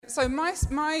So my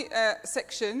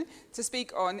section to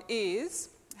speak on is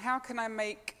how can I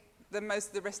make the most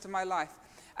of the rest of my life?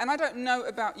 And I don't know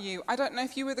about you. I don't know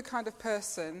if you were the kind of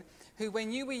person who, when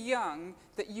you were young,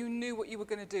 that you knew what you were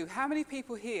going to do. How many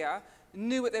people here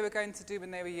knew what they were going to do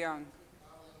when they were young?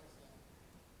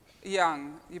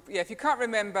 Young. Yeah, if you can't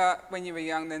remember when you were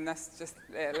young, then that's just,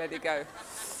 let it go.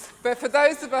 But for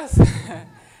those of us...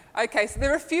 Okay, so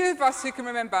there are a few of us who can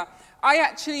remember. I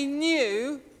actually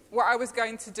knew what I was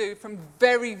going to do from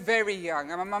very, very young,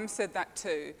 and my mum said that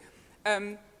too.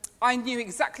 I knew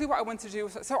exactly what I wanted to do.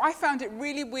 So I found it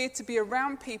really weird to be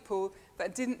around people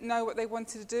that didn't know what they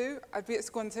wanted to do. I'd be at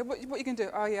school and say, what are you going to do?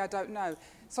 Oh, yeah, I don't know.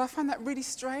 So I found that really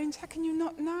strange. How can you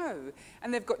not know?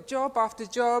 And they've got job after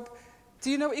job.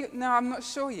 Do you know what you... No, I'm not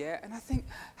sure yet. And I think,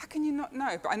 how can you not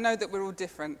know? But I know that we're all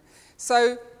different.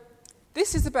 So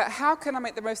this is about how can I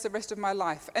make the most of the rest of my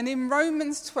life. And in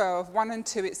Romans 12, 1 and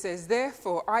 2, it says,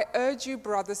 "Therefore, I urge you,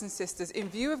 brothers and sisters, in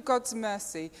view of God's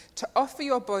mercy, to offer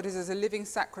your bodies as a living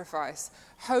sacrifice,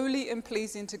 holy and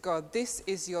pleasing to God. This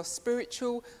is your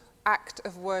spiritual act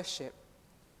of worship.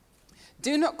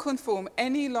 Do not conform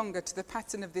any longer to the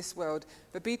pattern of this world,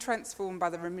 but be transformed by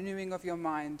the renewing of your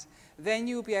mind. Then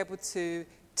you will be able to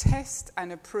test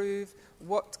and approve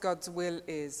what God's will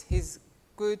is, his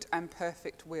good and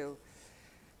perfect will."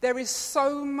 There is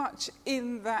so much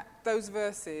in those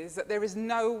verses that there is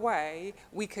no way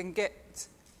we can get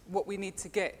what we need to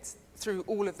get through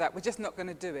all of that. We're just not going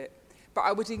to do it. But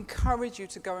I would encourage you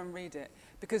to go and read it,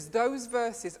 because those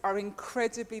verses are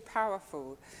incredibly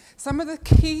powerful. Some of the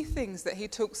key things that he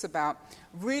talks about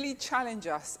really challenge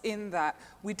us in that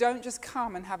we don't just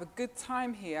come and have a good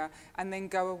time here and then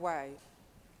go away.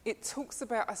 It talks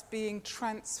about us being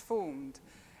transformed.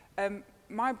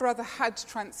 My brother had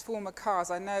Transformer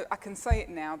cars. I know I can say it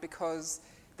now because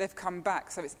they've come back,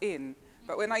 so it's in.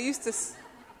 But when I used to see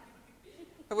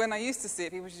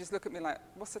it, people would just look at me like,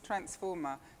 "What's a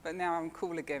Transformer?" But now I'm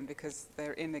cool again because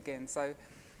they're in again. So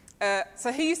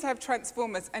he used to have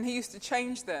Transformers, and he used to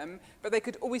change them, but they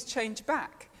could always change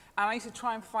back. And I used to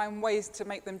try and find ways to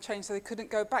make them change so they couldn't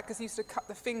go back, because he used to cut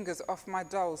the fingers off my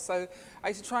dolls. So I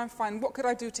used to try and find what could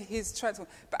I do to his Transformer.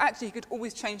 But actually, he could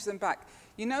always change them back.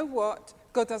 You know what?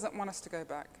 God doesn't want us to go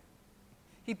back.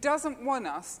 He doesn't want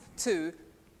us to,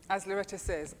 as Loretta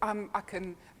says, I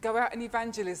can go out in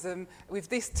evangelism with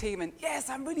this team, and yes,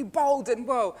 I'm really bold and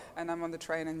whoa, and I'm on the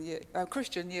train, and yeah, I'm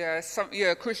Christian,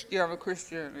 I'm a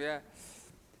Christian, yeah.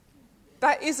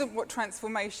 That isn't what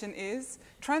transformation is.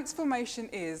 Transformation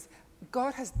is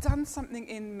God has done something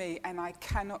in me, and I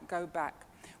cannot go back.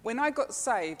 When I got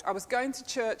saved, I was going to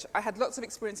church. I had lots of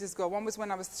experiences with God. One was when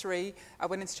I was 3. I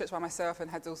went into church by myself and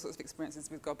had all sorts of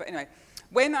experiences with God. But anyway,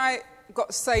 when I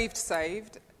got saved,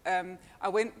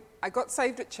 I got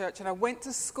saved at church, and I went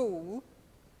to school,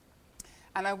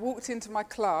 and I walked into my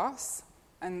class,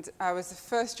 and I was the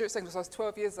first year at secondary, so I was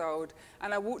 12 years old,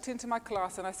 and I walked into my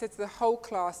class, and I said to the whole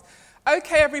class,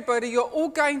 "Okay, everybody, you're all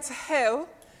going to hell,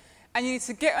 and you need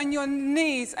to get on your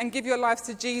knees and give your lives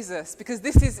to Jesus, because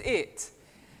this is it."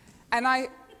 And I had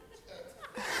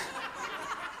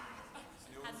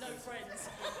no friends.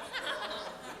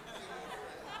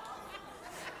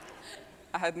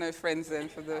 I had no friends then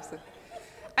for the rest of...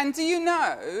 And do you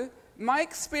know, my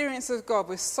experience of God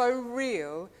was so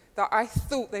real that I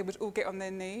thought they would all get on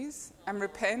their knees and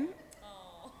repent.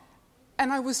 Aww.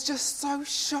 And I was just so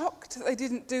shocked that they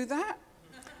didn't do that.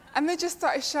 And they just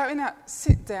started shouting out,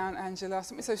 "Sit down, Angela,"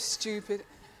 something so stupid.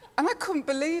 And I couldn't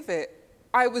believe it.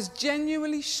 I was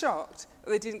genuinely shocked that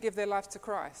they didn't give their life to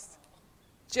Christ.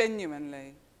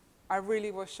 Genuinely. I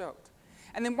really was shocked.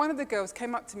 And then one of the girls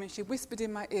came up to me and she whispered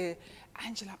in my ear,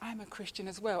 "Angela, I'm a Christian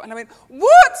as well." And I went, "What? What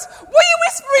are you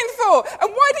whispering for?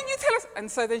 And why didn't you tell us?" And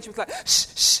so then she was like, "Shh,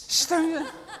 shh, shh, don't."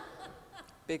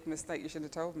 Big mistake, you should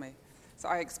have told me. So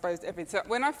I exposed everything. So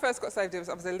when I first got saved, I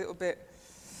was a little bit...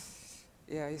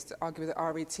 Yeah, I used to argue with the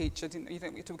RE teacher. You don't know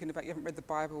what you're talking about. You haven't read the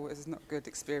Bible. It's not a good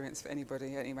experience for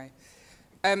anybody anyway.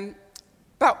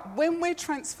 But when we're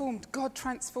transformed, God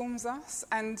transforms us.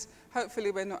 And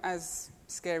hopefully we're not as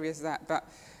scary as that. But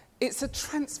it's a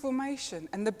transformation.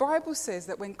 And the Bible says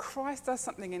that when Christ does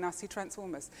something in us, he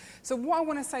transforms us. So what I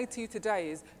want to say to you today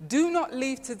is, do not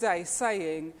leave today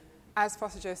saying, as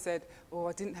Pastor Joe said, "Oh,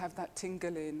 I didn't have that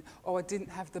tingling," or "I didn't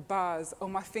have the buzz," or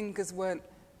 "My fingers weren't..."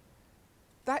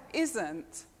 That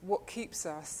isn't what keeps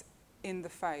us in the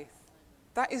faith.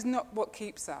 That is not what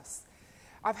keeps us.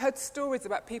 I've heard stories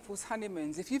about people's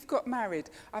honeymoons. If you've got married,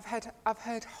 I've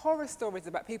heard horror stories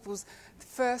about people's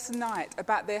first night,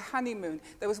 about their honeymoon.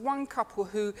 There was one couple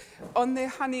who, on their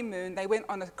honeymoon, they went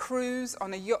on a cruise,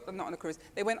 on a yacht, not on a cruise.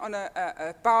 They went on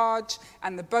a barge,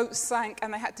 and the boat sank,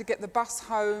 and they had to get the bus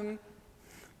home.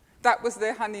 That was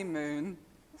their honeymoon.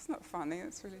 That's not funny.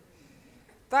 That's really...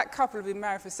 That couple have been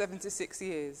married for 76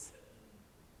 years.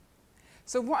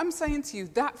 So what I'm saying to you,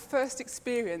 that first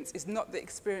experience is not the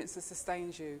experience that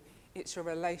sustains you. It's your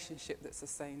relationship that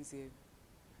sustains you.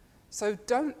 So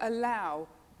don't allow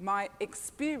my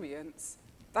experience,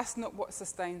 that's not what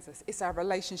sustains us. It's our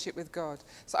relationship with God.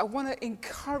 So I want to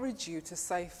encourage you to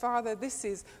say, Father, this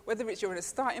is, whether it's you're in a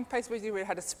starting place, whether you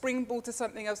had a springboard to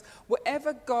something else,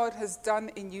 whatever God has done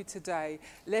in you today,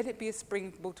 let it be a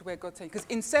springboard to where God takes you. Because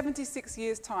in 76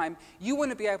 years' time, you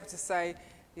want to be able to say,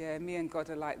 yeah, me and God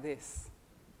are like this.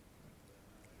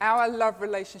 Our love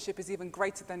relationship is even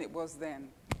greater than it was then.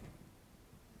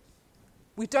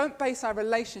 We don't base our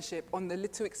relationship on the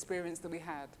little experience that we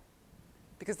had.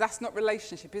 Because that's not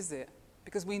relationship, is it?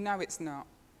 Because we know it's not.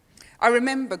 I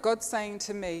remember God saying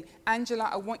to me,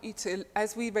 Angela, I want you to,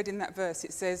 as we read in that verse,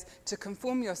 it says, to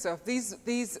conform yourself. These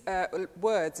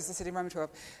words, as I said in Romans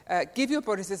 12, give your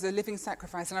bodies as a living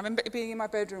sacrifice. And I remember being in my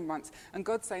bedroom once, and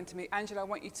God saying to me, Angela, I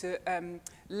want you to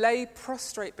lay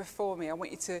prostrate before me. I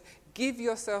want you to give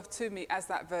yourself to me, as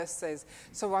that verse says.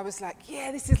 So I was like,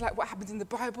 yeah, this is like what happens in the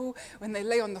Bible when they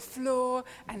lay on the floor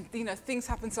and, things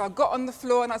happen. So I got on the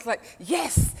floor and I was like,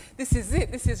 yes, this is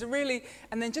it. This is really...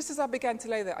 And then just as I began to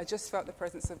lay there, I just felt the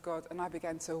presence of God and I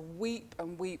began to weep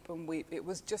and weep and weep. It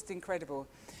was just incredible.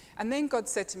 And then God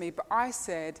said to me, but I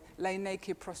said, lay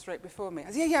naked, prostrate before me.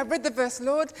 I said, yeah, I read the verse,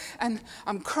 Lord, and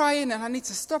I'm crying and I need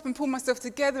to stop and pull myself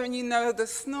together and the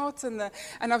snot and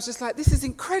I was just like, this is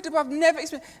incredible, I've never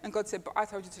experienced. And God said, but I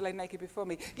told you to lay naked before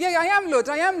me. Yeah, I am, Lord,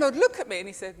 look at me. And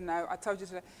he said, no, I told you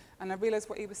to lay. And I realized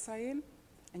what he was saying.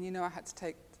 And I had to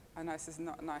take, I know this is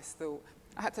not a nice thought,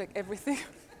 I had to take everything,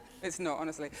 it's not,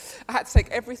 honestly. I had to take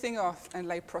everything off and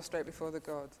lay prostrate before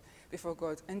God.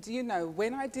 And do you know,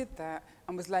 when I did that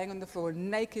and was laying on the floor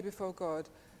naked before God,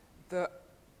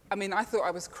 I thought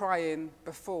I was crying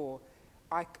before.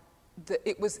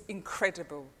 It was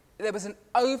incredible. There was an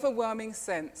overwhelming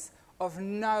sense of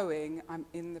knowing I'm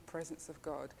in the presence of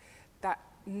God. That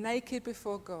naked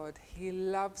before God, he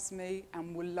loves me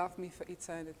and will love me for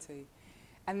eternity.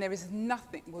 And there is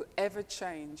nothing will ever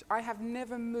change. I have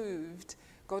never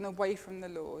gone away from the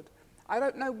Lord. I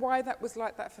don't know why that was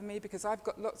like that for me, because I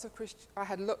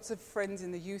had lots of friends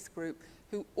in the youth group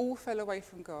who all fell away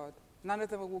from God. None of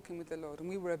them were walking with the Lord, and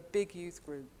we were a big youth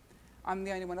group. I'm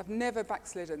the only one. I've never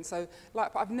backslidden. So,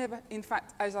 in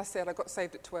fact, as I said, I got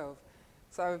saved at 12.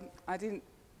 So I didn't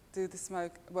do the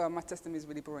smoke. Well, my testimony is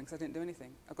really boring because I didn't do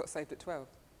anything. I got saved at 12.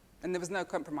 And there was no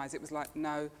compromise. It was like,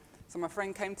 no. So my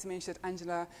friend came to me and said,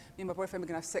 Angela, me and my boyfriend are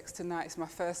going to have sex tonight. It's my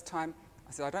first time.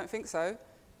 I said, I don't think so.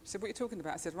 She said, what are you talking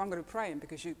about? I said, well, I'm going to be praying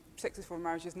because sex before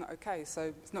marriage is not okay,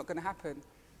 so it's not going to happen.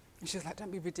 And she was like, don't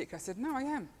be ridiculous. I said, no, I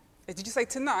am. Did you say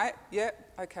tonight? Yeah,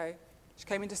 okay. She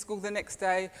came into school the next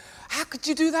day. How could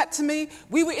you do that to me?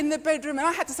 We were in the bedroom and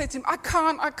I had to say to him, I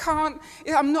can't.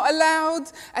 I'm not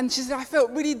allowed. And she said, I felt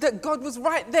really that God was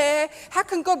right there. How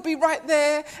can God be right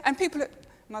there? And I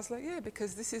was like, yeah,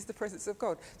 because this is the presence of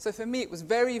God. So for me, it was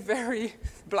very, very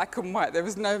black and white. There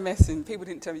was no messing. People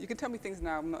didn't tell me. You can tell me things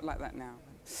now. I'm not like that now.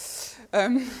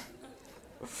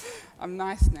 I'm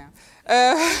nice now.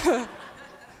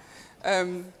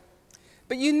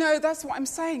 But that's what I'm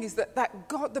saying, is that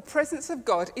God, the presence of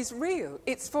God is real.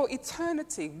 It's for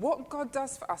eternity. What God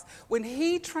does for us, when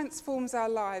he transforms our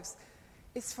lives,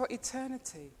 it's for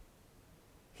eternity.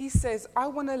 He says, I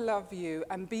want to love you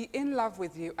and be in love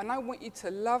with you, and I want you to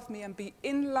love me and be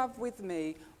in love with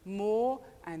me more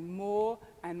and more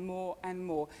and more and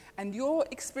more. And your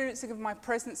experiencing of my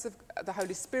presence of the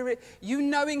Holy Spirit, you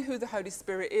knowing who the Holy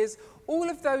Spirit is, all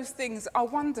of those things are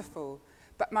wonderful.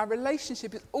 But my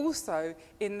relationship is also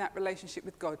in that relationship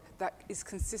with God that is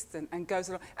consistent and goes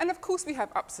along. And of course we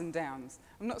have ups and downs.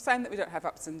 I'm not saying that we don't have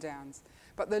ups and downs.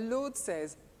 But the Lord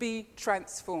says, be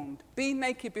transformed. Be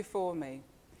naked before me.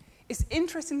 It's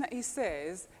interesting that he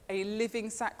says a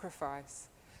living sacrifice.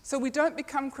 So we don't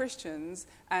become Christians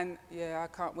and, I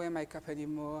can't wear makeup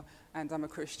anymore and I'm a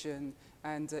Christian.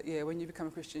 And, when you become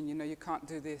a Christian, you can't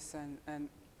do this. And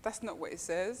that's not what it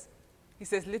says. He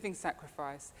says living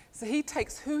sacrifice. So he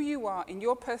takes who you are in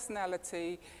your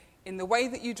personality, in the way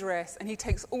that you dress, and he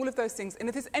takes all of those things. And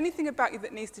if there's anything about you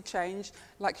that needs to change,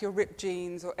 like your ripped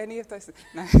jeans or any of those things,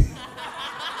 no.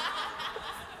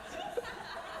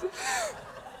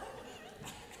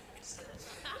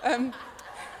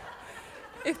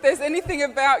 if there's anything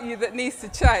about you that needs to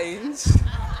change,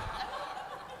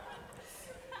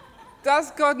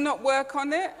 does God not work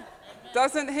on it?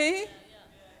 Doesn't he?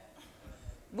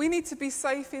 We need to be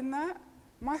safe in that.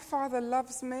 My Father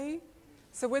loves me.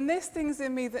 So when there's things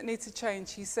in me that need to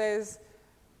change, he says,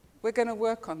 we're going to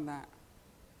work on that.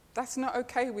 That's not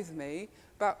okay with me,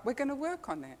 but we're going to work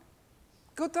on it.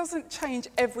 God doesn't change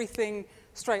everything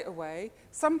straight away.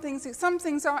 Some things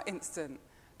are instant,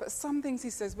 but some things he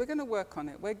says, we're going to work on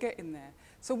it. We're getting there.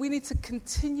 So we need to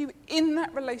continue in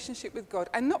that relationship with God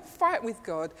and not fight with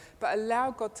God, but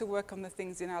allow God to work on the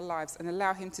things in our lives and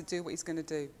allow him to do what he's going to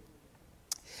do.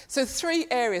 So 3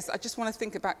 areas I just want to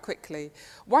think about quickly.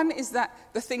 One is that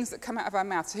the things that come out of our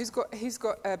mouth. So who's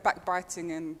got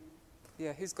backbiting and,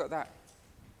 who's got that?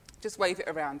 Just wave it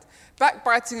around.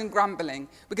 Backbiting and grumbling.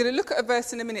 We're going to look at a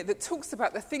verse in a minute that talks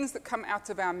about the things that come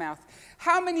out of our mouth.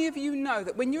 How many of you know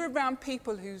that when you're around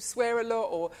people who swear a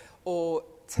lot or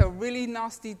tell really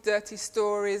nasty, dirty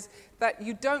stories, that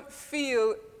you don't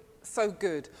feel so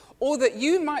good? Or that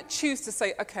you might choose to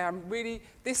say, okay,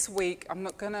 this week, I'm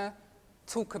not going to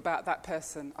talk about that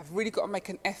person. I've really got to make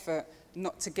an effort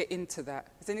not to get into that.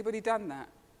 Has anybody done that?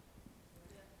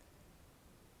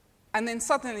 And then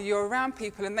suddenly you're around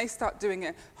people and they start doing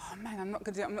it. Oh man, I'm not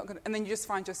going to do it, and then you just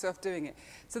find yourself doing it.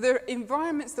 So there are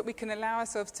environments that we can allow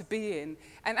ourselves to be in.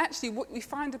 And actually what we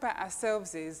find about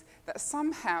ourselves is that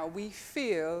somehow we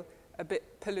feel a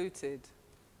bit polluted.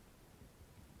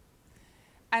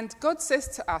 And God says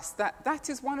to us that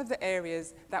is one of the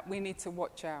areas that we need to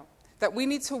watch out. That we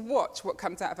need to watch what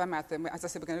comes out of our mouth. And as I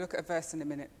said, we're going to look at a verse in a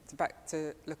minute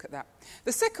to look at that.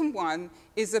 The second one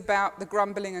is about the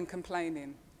grumbling and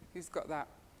complaining. Who's got that?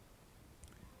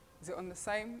 Is it on the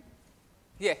same?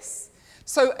 Yes.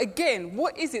 So again,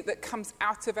 what is it that comes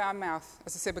out of our mouth?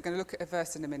 As I said, we're going to look at a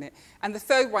verse in a minute. And the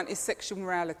third one is sexual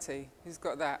morality. Who's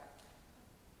got that?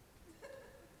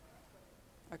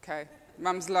 Okay.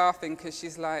 Mum's laughing because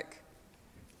she's like,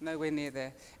 nowhere near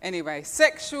there. Anyway,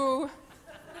 sexual...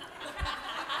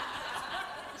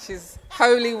 She's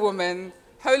holy woman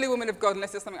of God,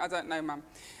 unless there's something I don't know, Mum.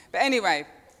 But anyway...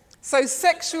 So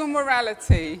sexual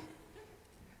morality,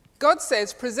 God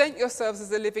says, present yourselves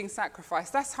as a living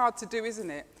sacrifice. That's hard to do, isn't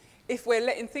it? If we're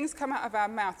letting things come out of our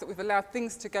mouth, that we've allowed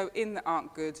things to go in that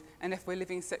aren't good, and if we're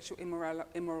living sexual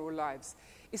immoral lives.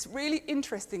 It's really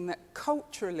interesting that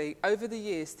culturally, over the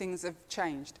years, things have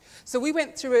changed. So we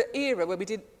went through an era where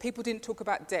people didn't talk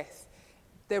about death.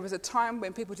 There was a time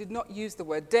when people did not use the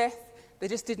word death. They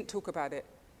just didn't talk about it.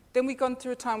 Then we've gone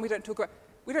through a time we don't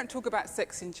talk about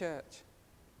sex in church.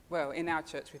 Well, in our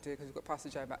church we do because we've got Pastor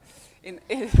Joe, but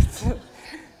it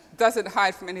doesn't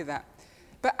hide from any of that.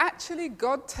 But actually,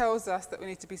 God tells us that we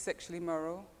need to be sexually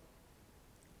moral.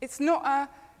 It's not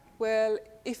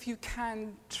if you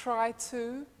can, try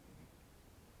to.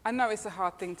 I know it's a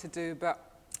hard thing to do,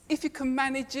 but if you can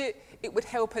manage it, it would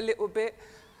help a little bit.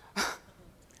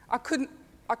 I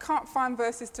can't find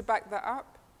verses to back that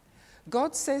up.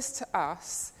 God says to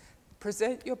us,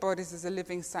 present your bodies as a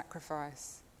living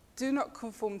sacrifice. Do not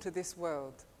conform to this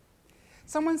world.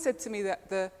 Someone said to me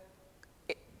that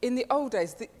in the old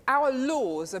days, our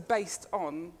laws are based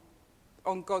on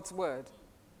God's word.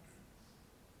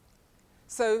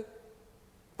 So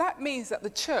that means that the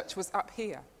church was up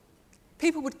here.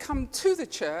 People would come to the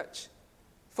church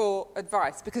for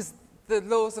advice because the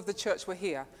laws of the church were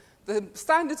here. The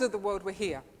standards of the world were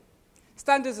here.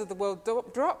 Standards of the world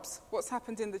drops. What's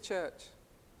happened in the church?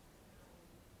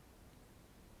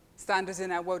 Standards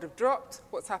in our world have dropped.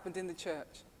 What's happened in the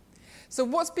church? So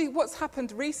what's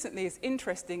happened recently is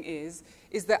interesting is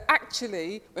that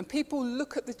actually when people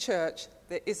look at the church,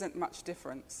 there isn't much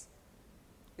difference.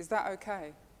 Is that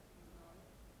okay?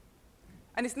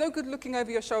 And it's no good looking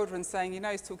over your shoulder and saying,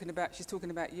 she's talking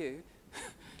about you.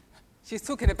 She's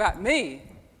talking about me.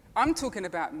 I'm talking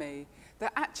about me.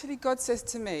 That actually God says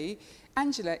to me,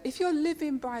 Angela, if you're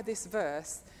living by this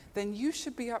verse, then you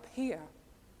should be up here.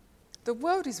 The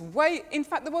world is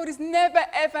the world is never,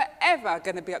 ever, ever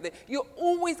going to be up there. You're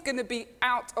always going to be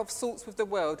out of sorts with the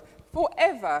world.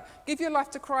 Forever. Give your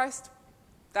life to Christ,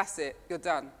 that's it. You're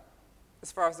done.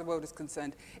 As far as the world is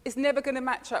concerned. It's never going to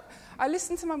match up. I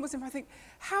listen to my Muslim, I think,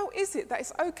 how is it that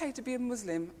it's okay to be a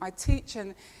Muslim? I teach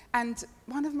and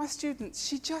one of my students,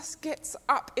 she just gets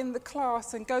up in the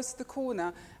class and goes to the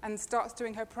corner and starts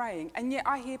doing her praying. And yet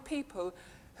I hear people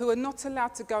who are not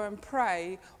allowed to go and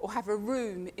pray or have a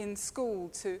room in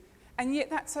school and yet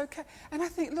that's okay. And I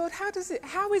think, Lord, how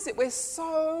is it we're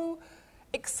so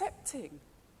accepting?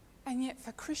 And yet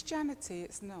for Christianity,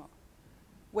 it's not.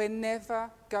 We're never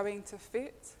going to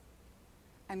fit.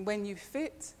 And when you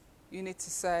fit, you need to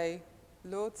say,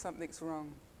 Lord, something's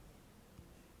wrong.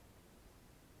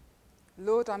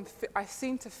 Lord, I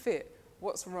seem to fit.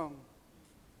 What's wrong?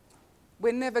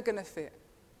 We're never going to fit.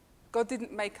 God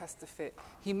didn't make us to fit.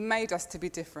 He made us to be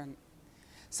different.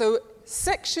 So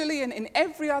sexually and in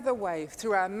every other way,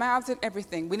 through our mouths and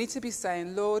everything, we need to be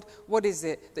saying, Lord, what is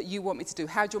it that you want me to do?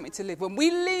 How do you want me to live? When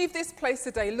we leave this place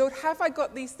today, Lord, have I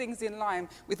got these things in line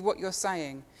with what you're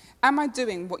saying? Am I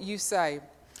doing what you say?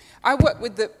 I work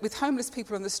with homeless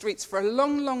people on the streets for a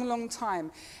long, long, long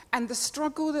time. And the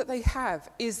struggle that they have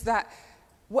is that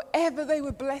whatever they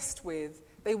were blessed with,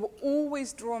 they were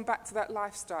always drawn back to that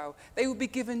lifestyle. They would be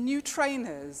given new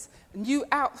trainers, a new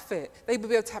outfit. They would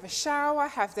be able to have a shower,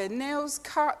 have their nails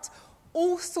cut,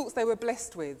 all sorts they were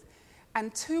blessed with.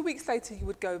 And 2 weeks later, you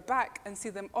would go back and see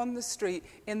them on the street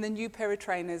in the new pair of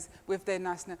trainers with their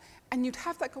nice nails. And you'd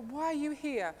have that go, why are you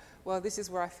here? Well, this is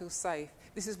where I feel safe.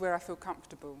 This is where I feel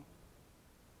comfortable.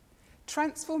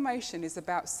 Transformation is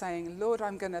about saying, Lord,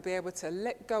 I'm going to be able to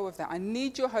let go of that. I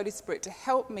need your Holy Spirit to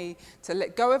help me to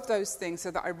let go of those things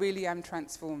so that I really am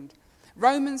transformed.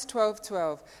 Romans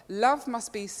 12:12, love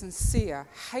must be sincere,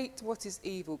 hate what is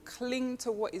evil, cling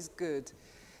to what is good.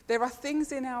 There are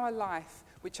things in our life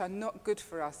which are not good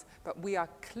for us, but we are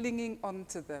clinging on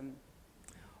to them.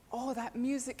 Oh, that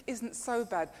music isn't so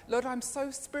bad. Lord, I'm so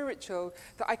spiritual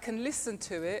that I can listen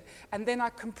to it and then I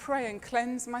can pray and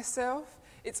cleanse myself.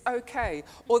 It's okay.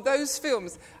 Or those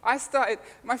films.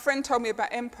 My friend told me about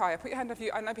Empire. Put your hand up if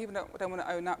you, I know people don't want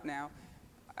to own up now.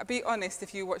 Be honest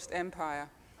if you watched Empire.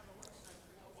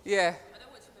 Yeah. I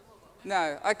don't watch it before.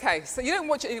 No, okay. So you don't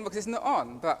watch it anymore because it's not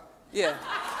on, but yeah.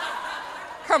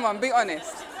 Come on, be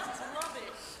honest.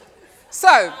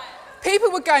 So,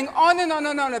 people were going on and on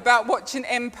and on about watching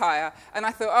Empire, and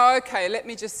I thought, oh, okay, let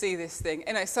me just see this thing.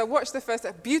 Anyway, so watch the first,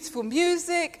 beautiful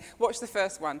music, watch the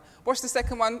first one. Watch the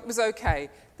second one, was okay.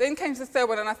 Then came to the third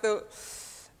one, and I thought,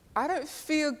 I don't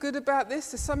feel good about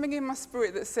this. There's something in my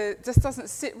spirit that says, just doesn't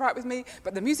sit right with me,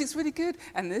 but the music's really good,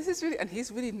 and this is really, and he's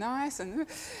really nice. And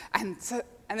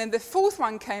then the fourth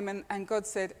one came, and God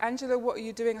said, Angela, what are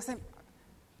you doing? I said,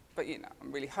 but,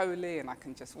 I'm really holy and I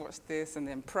can just watch this and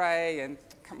then pray and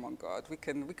come on, God, we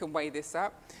can weigh this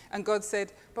up. And God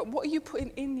said, but what are you putting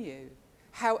in you?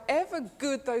 However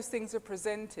good those things are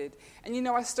presented. And,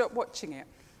 I stopped watching it.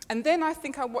 And then I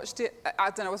think I watched it, I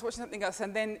was watching something else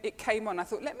and then it came on. I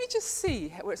thought, let me just see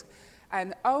how it's...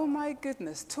 And oh my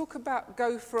goodness, talk about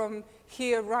go from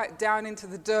here right down into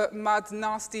the dirt, mud,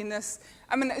 nastiness.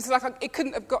 I mean, it's like it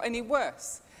couldn't have got any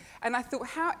worse. And I thought,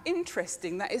 how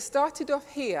interesting that it started off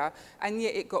here, and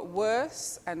yet it got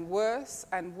worse and worse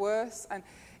and worse. And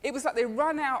it was like they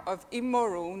run out of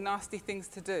immoral, nasty things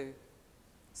to do.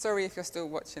 Sorry if you're still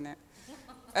watching it.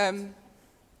 And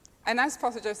as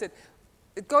Pastor Joe said,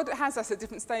 God has us at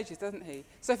different stages, doesn't he?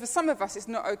 So for some of us, it's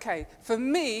not okay. For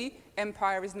me,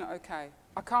 Empire is not okay.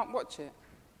 I can't watch it.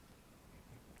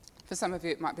 For some of you,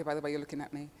 it might be by the way you're looking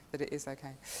at me, that it is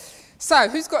okay. So,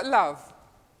 who's got love?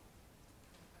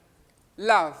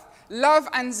 Love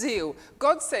and zeal.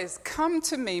 God says, come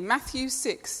to me, Matthew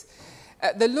 6.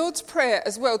 The Lord's Prayer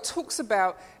as well talks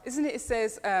about, isn't it? It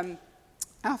says,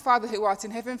 our Father who art in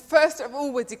heaven. First of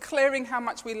all, we're declaring how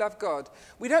much we love God.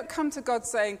 We don't come to God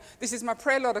saying, this is my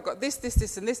prayer, Lord, I've got this,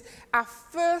 and this. Our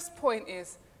first point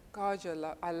is, God,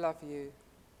 I love you.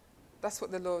 That's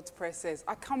what the Lord's Prayer says.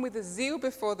 I come with a zeal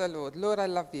before the Lord. Lord, I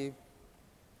love you.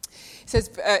 It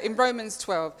says in Romans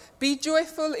 12, be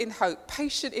joyful in hope,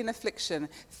 patient in affliction,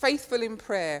 faithful in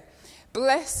prayer.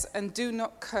 Bless and do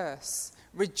not curse.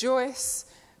 Rejoice,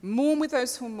 mourn with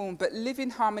those who mourn, but live in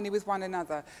harmony with one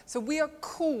another. So we are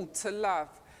called to love.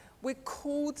 We're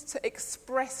called to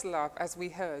express love, as we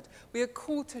heard. We are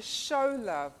called to show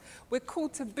love. We're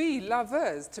called to be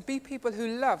lovers, to be people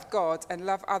who love God and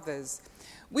love others.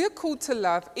 We are called to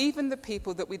love even the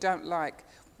people that we don't like.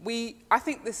 I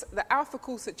think the Alpha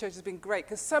course at church has been great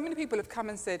because so many people have come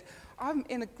and said, I'm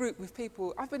in a group with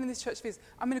people, I've been in this church for years,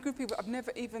 I'm in a group of people I've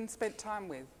never even spent time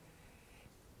with.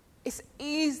 It's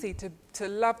easy to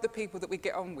love the people that we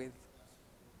get on with.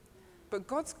 But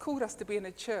God's called us to be in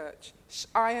a church,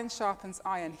 iron sharpens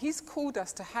iron. He's called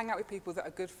us to hang out with people that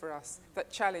are good for us,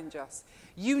 that challenge us.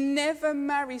 You never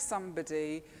marry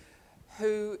somebody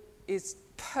who is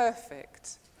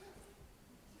perfect.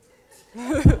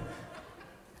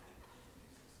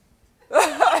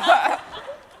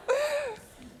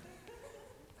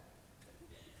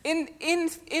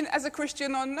 in as a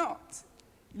Christian or not.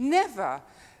 Never.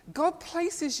 God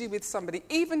places you with somebody,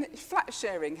 even flat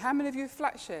sharing. How many of you have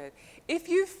flat shared? If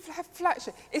you have flat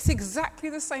shared, it's exactly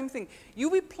the same thing.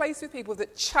 You'll be placed with people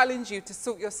that challenge you to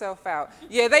sort yourself out.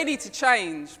 Yeah, they need to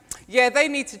change. Yeah, they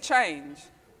need to change.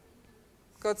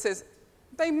 God says,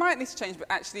 they might need to change, but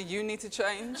actually you need to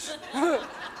change.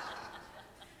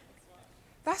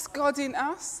 That's God in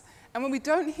us. And when we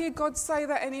don't hear God say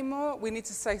that anymore, we need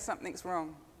to say something's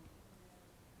wrong.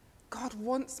 God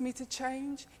wants me to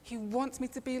change. He wants me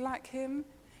to be like him.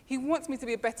 He wants me to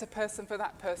be a better person for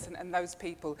that person and those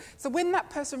people. So when that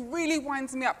person really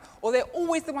winds me up, or they're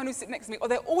always the one who sits next to me, or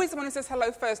they're always the one who says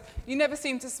hello first, you never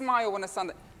seem to smile on a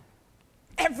Sunday.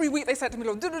 Every week they say to me,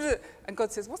 Lord, and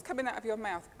God says, what's coming out of your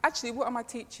mouth? Actually, what am I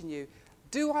teaching you?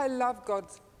 Do I love God?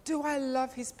 Do I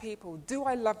love his people? Do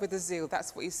I love with a zeal?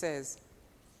 That's what he says.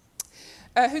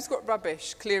 Who's got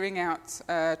rubbish clearing out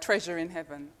treasure in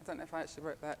heaven? I don't know if I actually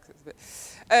wrote that. 'Cause it's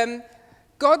a bit.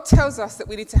 God tells us that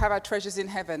we need to have our treasures in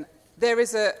heaven. There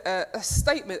is a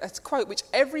statement, a quote, which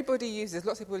everybody uses,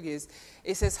 lots of people use.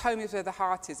 It says, home is where the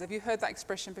heart is. Have you heard that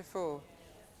expression before?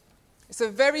 It's a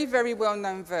very, very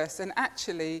well-known verse, and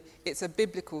actually, it's a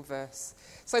biblical verse.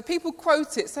 So people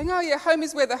quote it, saying, oh yeah, home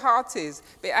is where the heart is,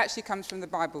 but it actually comes from the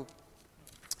Bible.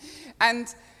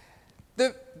 And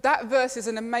that verse is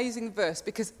an amazing verse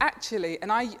because actually,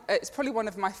 and it's probably one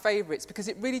of my favourites because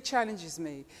it really challenges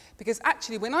me. Because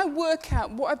actually, when I work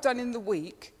out what I've done in the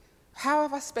week, how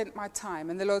have I spent my time?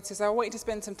 And the Lord says, I want you to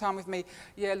spend some time with me.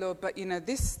 Yeah, Lord, but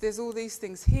there's all these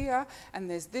things here, and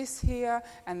there's this here,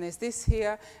 and there's this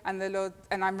here. And the Lord,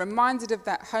 and I'm reminded of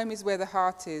that, home is where the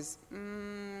heart is.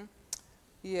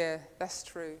 Yeah, that's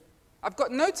true. I've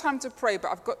got no time to pray,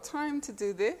 but I've got time to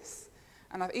do this.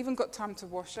 And I've even got time to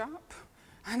wash up.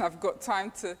 And I've got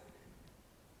time to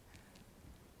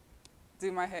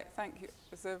do my hair. Thank you.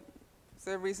 Is there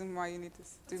a reason why you need to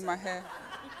do my hair?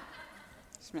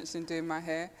 Just mentioned doing my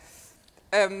hair.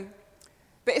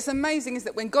 But it's amazing is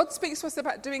that when God speaks to us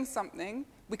about doing something,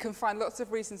 we can find lots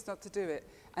of reasons not to do it.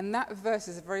 And that verse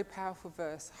is a very powerful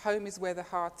verse. Home is where the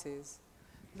heart is.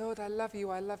 Lord, I love you,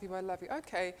 I love you, I love you.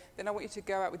 Okay, then I want you to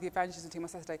go out with the evangelism team on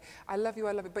Saturday. I love you,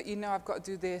 but I've got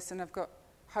to do this, and I've got...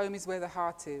 Home is where the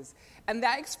heart is. And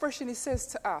that expression, it says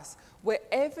to us,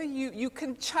 wherever you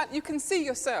can see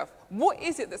yourself, what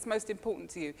is it that's most important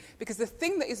to you? Because the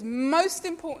thing that is most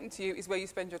important to you is where you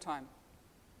spend your time.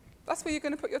 That's where you're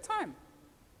going to put your time.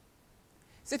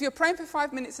 So if you're praying for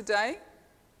 5 minutes a day,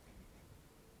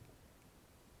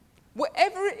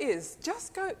 whatever it is,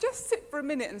 just sit for a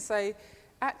minute and say,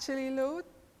 actually, Lord,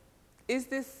 is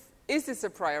this a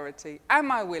priority?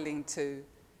 Am I willing to?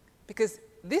 Because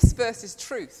this verse is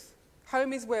truth.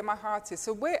 Home is where my heart is.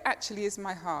 So where actually is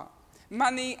my heart?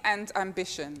 Money and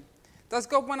ambition. Does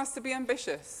God want us to be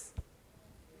ambitious?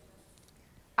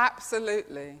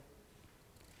 Absolutely.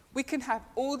 We can have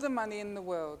all the money in the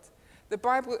world. The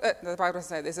Bible doesn't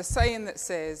say. There's a saying that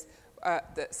says,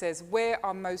 where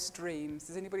are most dreams?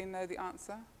 Does anybody know the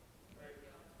answer?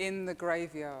 In the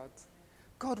graveyard.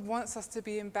 God wants us to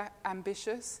be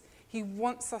ambitious. He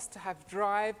wants us to have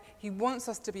drive. He wants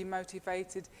us to be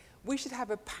motivated. We should have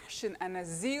a passion and a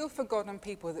zeal for God and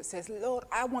people that says, Lord,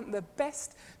 I want the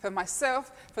best for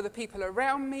myself, for the people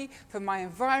around me, for my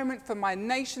environment, for my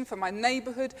nation, for my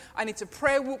neighbourhood. I need to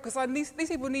prayer walk because these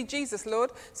people need Jesus,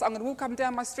 Lord. So I'm going to walk up and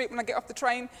down my street when I get off the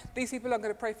train. These people, I'm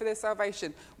going to pray for their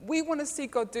salvation. We want to see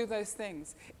God do those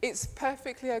things. It's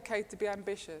perfectly okay to be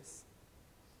ambitious.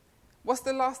 What's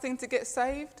the last thing to get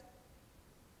saved?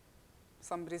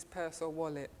 Somebody's purse or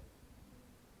wallet.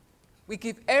 We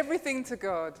give everything to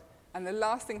God, and the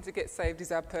last thing to get saved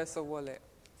is our purse or wallet.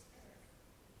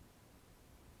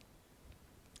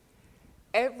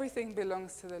 Everything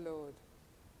belongs to the Lord.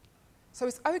 So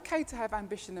it's okay to have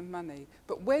ambition and money,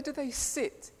 but where do they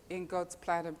sit in God's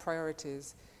plan and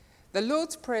priorities? The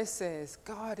Lord's Prayer says,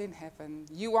 God in heaven,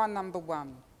 you are number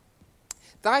one.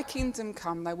 Thy kingdom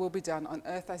come, thy will be done on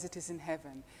earth as it is in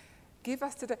heaven. Give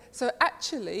us today. So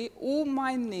actually, all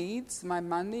my needs, my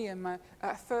money, and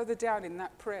are further down in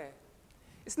that prayer.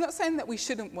 It's not saying that we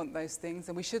shouldn't want those things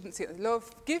and we shouldn't see it. Lord,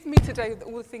 give me today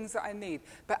all the things that I need.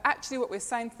 But actually what we're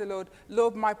saying to the Lord,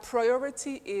 Lord, my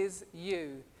priority is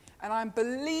you. And I'm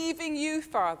believing you,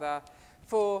 Father,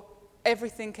 for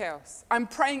everything else. I'm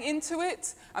praying into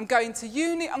it. I'm going to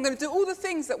uni. I'm going to do all the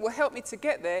things that will help me to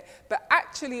get there. But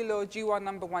actually, Lord, you are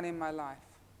number one in my life.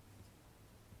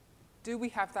 Do we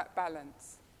have that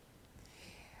balance?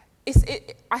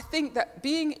 I think that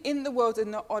being in the world and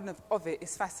not of it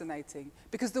is fascinating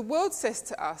because the world says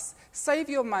to us, save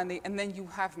your money and then you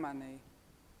have money.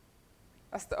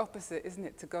 That's the opposite, isn't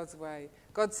it, to God's way?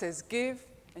 God says, give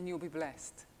and you'll be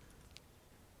blessed.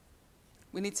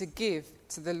 We need to give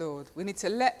to the Lord. We need to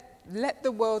let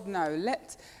the world know,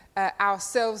 let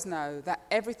ourselves know that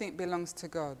everything belongs to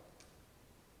God.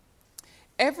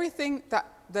 Everything that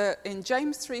in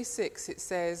James 3:6 it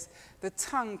says, the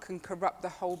tongue can corrupt the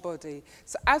whole body.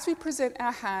 So as we present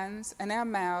our hands and our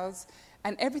mouths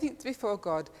and everything before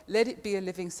God, let it be a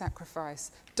living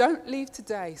sacrifice. Don't leave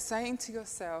today saying to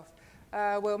yourself,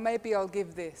 well, maybe I'll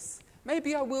give this.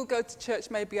 Maybe I will go to church,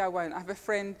 maybe I won't. I have a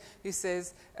friend who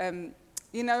says,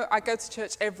 I go to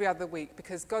church every other week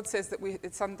because God says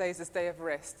that Sunday is a day of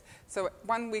rest. So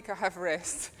 1 week I have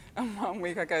rest and 1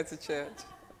 week I go to church.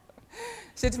 She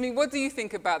said to me, what do you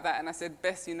think about that? And I said,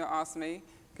 best you not ask me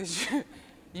because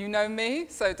you know me.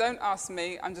 So don't ask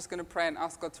me. I'm just going to pray and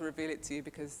ask God to reveal it to you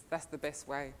because that's the best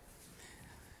way.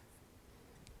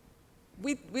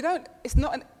 It's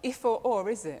not an if or,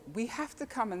 is it? We have to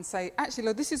come and say, actually,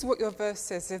 Lord, this is what your verse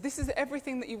says. So if this is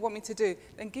everything that you want me to do,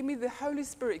 then give me the Holy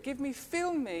Spirit.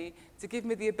 Fill me to give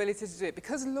me the ability to do it.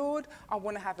 Because, Lord, I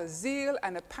want to have a zeal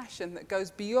and a passion that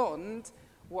goes beyond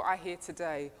what I hear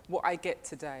today, what I get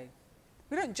today.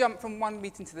 We don't jump from one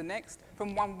meeting to the next,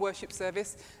 from one worship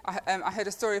service. I heard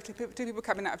a story of two people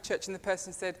coming out of church, and the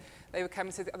person said, they would come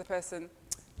and say to the other person,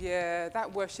 yeah,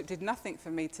 that worship did nothing for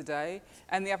me today.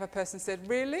 And the other person said,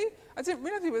 really? I didn't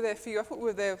realize we were there for you. I thought we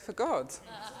were there for God.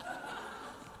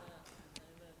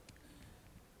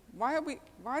 Why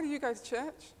do you go to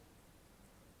church?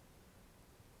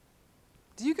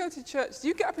 Do you go to church? Do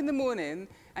you get up in the morning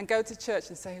and go to church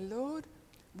and say, Lord,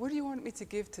 what do you want me to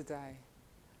give today?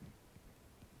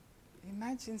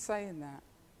 Imagine saying that.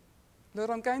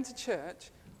 Lord, I'm going to church.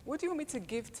 What do you want me to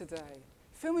give today?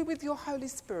 Fill me with your Holy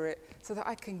Spirit so that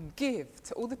I can give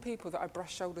to all the people that I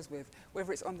brush shoulders with,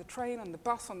 whether it's on the train, on the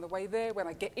bus, on the way there, when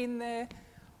I get in there.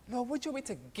 Lord, what do you want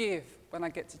me to give when I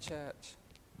get to church?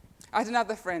 I had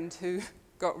another friend who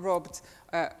got robbed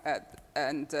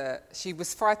and she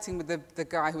was fighting with the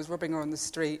guy who was robbing her on the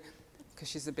street because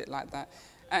she's a bit like that.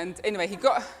 And anyway, he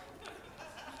got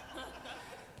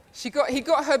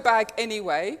her bag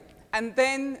anyway, and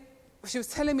then she was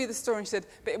telling me the story and she said,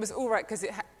 but it was all right because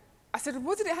I said,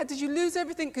 what did it have? Did you lose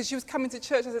everything? Because she was coming to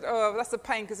church. I said, oh, that's a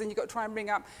pain because then you've got to try and ring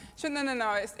up. She said,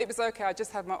 no, it was okay. I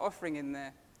just had my offering in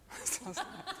there. So I was like,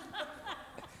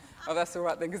 oh, that's all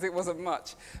right then because it wasn't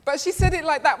much. But she said it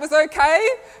like that was okay.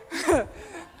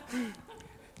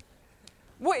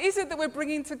 What is it that we're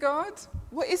bringing to God?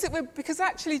 What is it? Because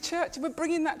actually, church, we're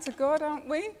bringing that to God, aren't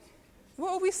we?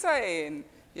 What are we saying?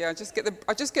 Yeah, I just get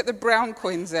the brown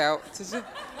coins out.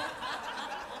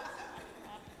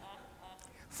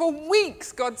 For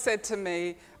weeks, God said to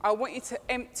me, I want you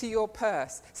to empty your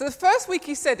purse. So the first week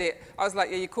he said it, I was like,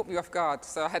 yeah, you caught me off guard.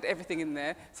 So I had everything in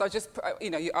there. So I just,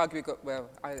 you argue with God, well,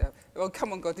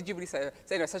 come on, God, did you really say that?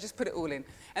 So anyway, so I just put it all in.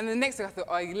 And the next thing I thought,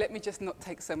 let me just not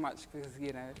take so much because,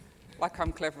 like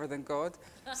I'm cleverer than God.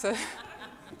 So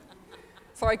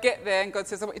I get there and God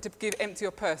says, I want you to empty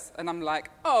your purse. And I'm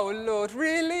like, oh, Lord,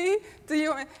 really? Do you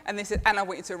want me? And they said, and I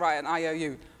want you to write an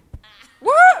IOU.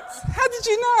 What? How did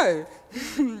you know?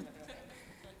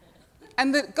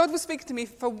 And God was speaking to me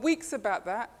for weeks about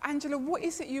that. Angela, what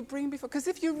is it you bring before? Because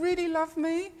if you really love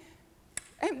me,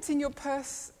 emptying your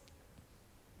purse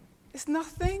is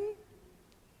nothing.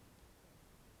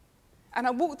 And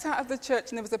I walked out of the church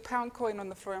and there was a £1 coin on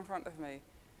the floor in front of me.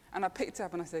 And I picked it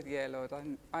up and I said, yeah, Lord,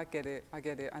 I get it.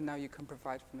 I know you can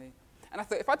provide for me. And I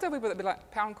thought, if I tell people that'd be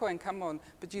like, £1 coin, come on.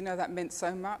 But do you know that meant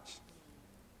so much?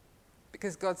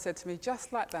 Because God said to me,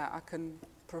 just like that, I can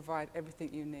provide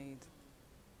everything you need.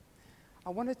 I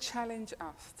want to challenge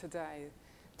us today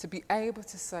to be able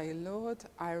to say, Lord,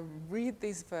 I read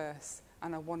this verse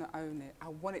and I want to own it. I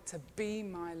want it to be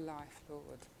my life,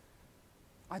 Lord.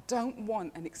 I don't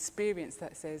want an experience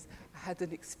that says, I had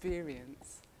an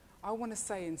experience. I want to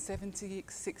say in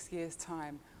 76 years'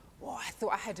 time, oh, I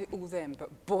thought I had it all then,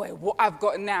 but boy, what I've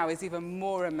got now is even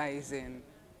more amazing.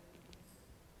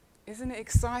 Isn't it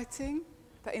exciting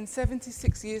that in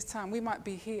 76 years' time we might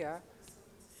be here?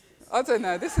 I don't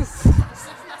know. This was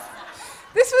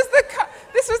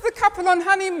the couple on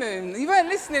honeymoon. You weren't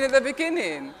listening at the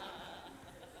beginning.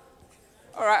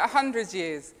 All right, 100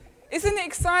 years. Isn't it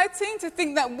exciting to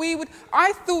think that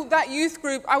I thought that youth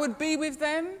group, I would be with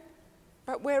them,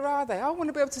 but where are they? I want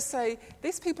to be able to say,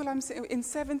 these people I'm sitting in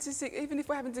 76, even if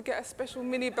we're having to get a special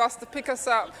minibus to pick us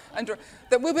up,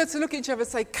 that we'll be able to look at each other and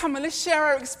say, come on, let's share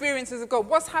our experiences of God.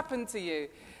 What's happened to you?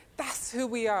 That's who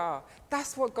we are.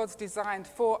 That's what God's designed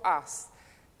for us.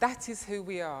 That is who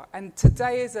we are. And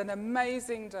today is an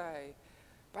amazing day,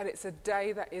 but it's a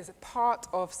day that is a part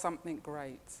of something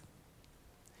great.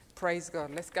 Praise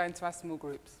God. Let's go into our small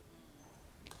groups.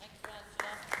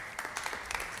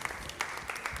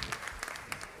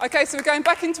 Okay, so we're going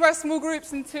back into our small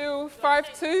groups until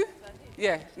 5-2?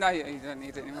 Yeah, no, you don't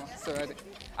need it anymore.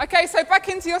 Okay, so back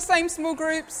into your same small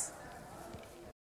groups.